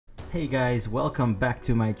Hey guys, welcome back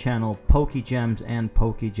to my channel, PokeGems and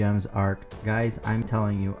PokeGems Art. Guys, I'm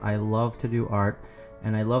telling you, I love to do art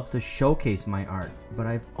and I love to showcase my art, but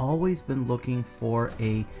I've always been looking for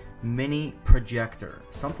a mini projector,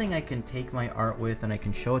 something I can take my art with and I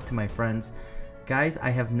can show it to my friends. Guys, I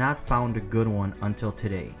have not found a good one until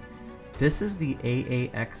today. This is the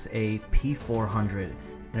AAXA P400,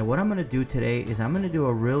 and what I'm going to do today is I'm going to do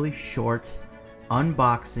a really short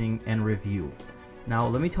unboxing and review. Now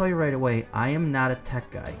let me tell you right away, I am not a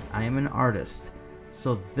tech guy, I am an artist,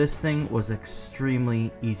 so this thing was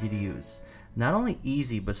extremely easy to use. Not only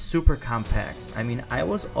easy, but super compact. I mean, I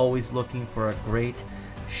was always looking for a great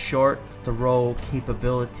short throw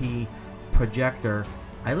capability projector.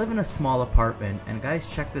 I live in a small apartment, and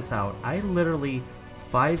guys, check this out. I literally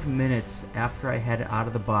 5 minutes after I had it out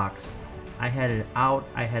of the box, I had it out,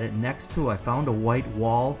 I had it next to, I found a white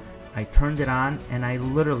wall, I turned it on, and I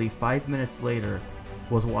literally 5 minutes later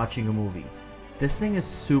was watching a movie. This thing is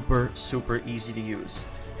super easy to use.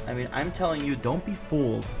 I mean, I'm telling you, don't be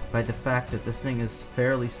fooled by the fact that this thing is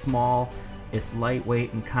fairly small, it's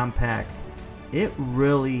lightweight and compact. It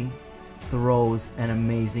really throws an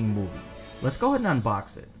amazing movie. Let's go ahead and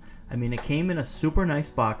unbox it. I mean, it came in a super nice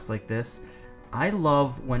box like this. I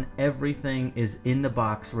love when everything is in the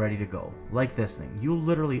box ready to go, like this thing. You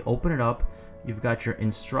literally open it up, you've got your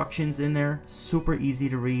instructions in there, super easy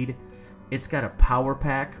to read. It's got a power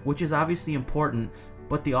pack, which is obviously important,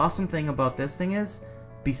 but the awesome thing about this thing is,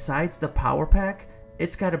 besides the power pack,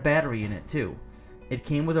 it's got a battery in it too. It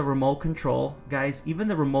came with a remote control. Guys, even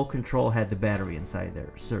the remote control had the battery inside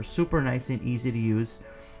there, so they're super nice and easy to use.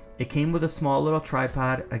 It came with a small little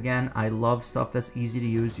tripod. Again, I love stuff that's easy to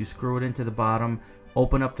use. You screw it into the bottom,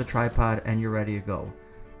 open up the tripod, and you're ready to go.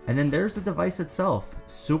 And then there's the device itself.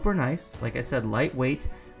 Super nice. Like I said, lightweight,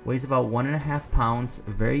 weighs about 1.5 pounds,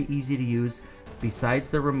 very easy to use. Besides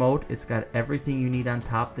the remote, it's got everything you need on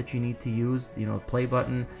top that you need to use. You know, play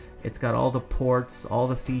button, it's got all the ports, all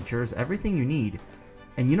the features, everything you need.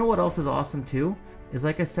 And you know what else is awesome too? Is,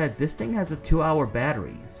 like I said, this thing has a 2-hour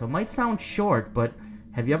battery. So it might sound short, but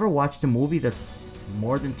have you ever watched a movie that's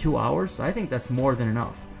more than 2 hours? I think that's more than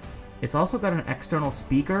enough. It's also got an external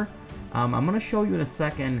speaker. I'm going to show you in a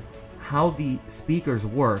second how the speakers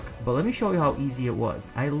work, but let me show you how easy it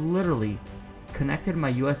was. I literally connected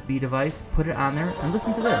my USB device, put it on there, and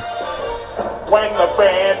listen to this. When the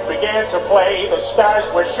band began to play, the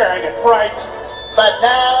stars were shining bright. But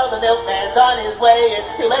now the milkman's on his way,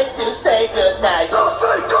 it's too late to say goodnight. So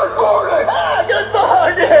say good morning! Ah, good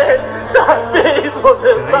morning!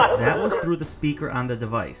 Guys, that was through the speaker on the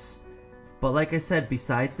device. But like I said,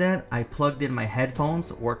 besides that, I plugged in my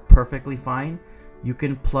headphones, worked perfectly fine. You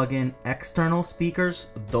can plug in external speakers,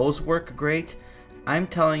 those work great. I'm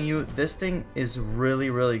telling you, this thing is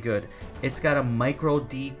really good. It's got a micro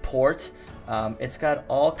D port. It's got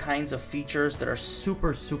all kinds of features that are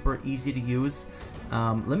super easy to use.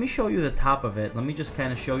 Let me show you the top of it. Let me just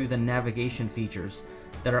kind of show you the navigation features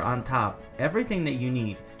that are on top. Everything that you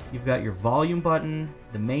need. You've got your volume button,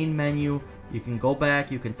 the main menu. You can go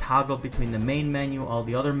back, you can toggle between the main menu, all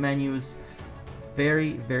the other menus.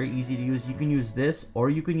 Very easy to use. You can use this or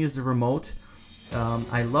you can use the remote.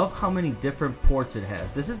 I love how many different ports it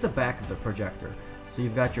has. This is the back of the projector. So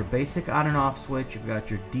you've got your basic on and off switch, you've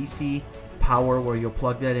got your DC power where you'll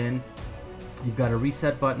plug that in. You've got a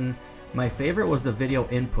reset button. My favorite was the video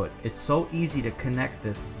input. It's so easy to connect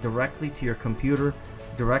this directly to your computer,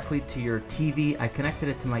 directly to your TV. I connected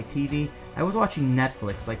it to my TV. I was watching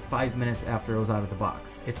Netflix like 5 minutes after it was out of the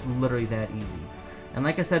box. It's literally that easy. And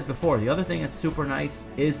like I said before, the other thing that's super nice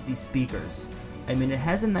is the speakers. I mean, it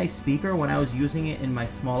has a nice speaker when I was using it in my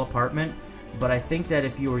small apartment, but I think that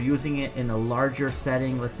if you were using it in a larger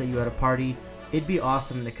setting, let's say you had a party, it'd be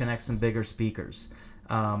awesome to connect some bigger speakers.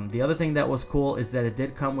 The other thing that was cool is that it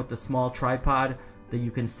did come with the small tripod that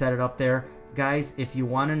you can set it up there. Guys, if you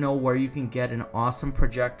want to know where you can get an awesome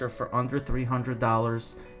projector for under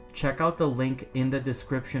 $300, check out the link in the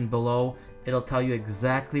description below. It'll tell you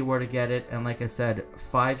exactly where to get it, and like I said,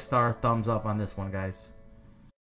 5-star thumbs up on this one, guys.